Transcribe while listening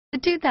The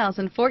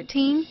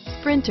 2014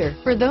 Sprinter.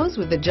 For those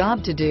with a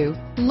job to do,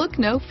 look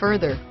no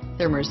further.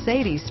 The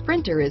Mercedes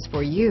Sprinter is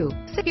for you.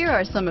 So here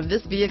are some of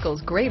this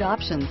vehicle's great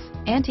options: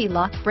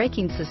 anti-lock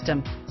braking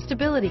system,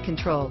 stability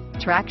control,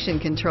 traction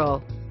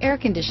control, air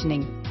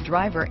conditioning,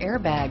 driver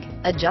airbag,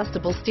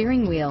 adjustable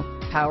steering wheel,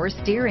 power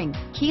steering,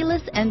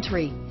 keyless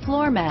entry,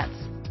 floor mats,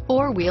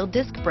 four-wheel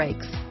disc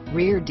brakes,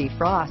 rear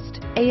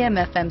defrost,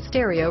 AM/FM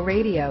stereo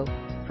radio,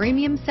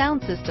 premium sound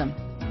system,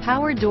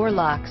 power door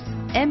locks,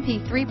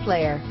 MP3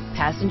 player,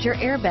 passenger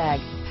airbag,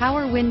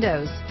 power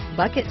windows,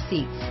 bucket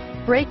seats,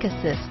 brake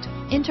assist,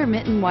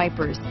 intermittent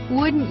wipers.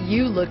 Wouldn't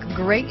you look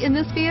great in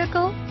this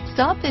vehicle?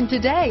 Stop in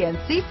today and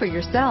see for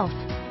yourself.